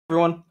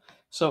Everyone.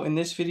 So in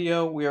this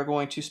video, we are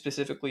going to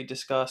specifically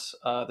discuss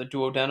the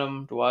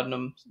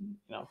duodenum.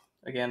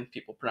 Again,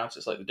 people pronounce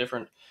it slightly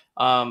different.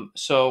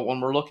 So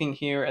when we're looking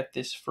here at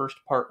this first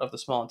part of the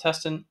small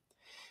intestine,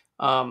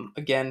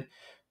 again,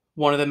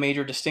 one of the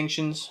major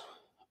distinctions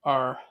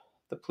are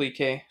the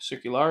plicae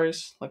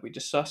circularis, like we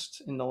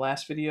discussed in the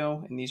last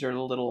video, and these are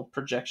the little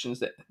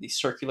projections these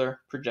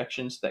circular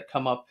projections that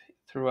come up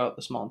throughout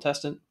the small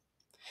intestine.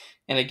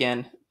 And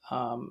again,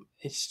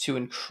 it's to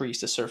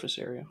increase the surface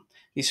area.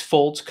 These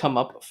folds come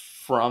up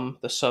from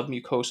the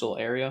submucosal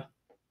area,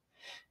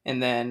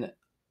 and then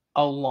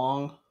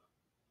along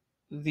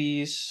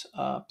these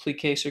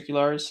plicae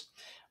circularis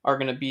are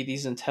going to be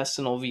these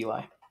intestinal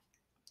villi.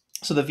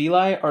 So the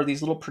villi are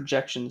these little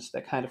projections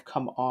that kind of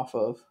come off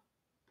of,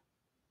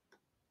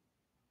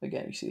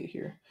 again, you see it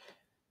here.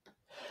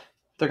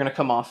 They're going to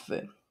come off of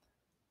it.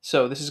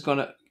 So this is going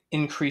to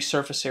increase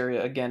surface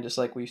area, again, just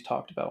like we've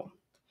talked about.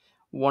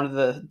 One of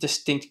the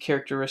distinct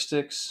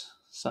characteristics,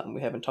 something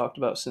we haven't talked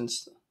about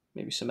since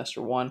maybe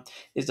semester 1,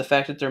 is the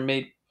fact that they're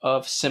made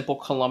of simple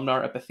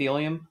columnar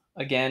epithelium.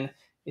 Again,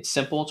 it's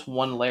simple, it's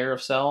one layer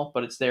of cell,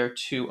 but it's there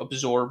to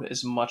absorb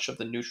as much of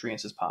the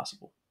nutrients as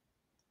possible.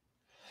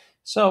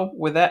 So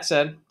with that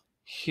said,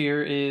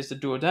 here is the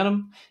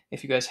duodenum.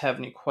 If you guys have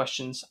any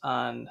questions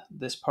on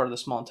this part of the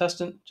small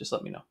intestine, just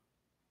let me know.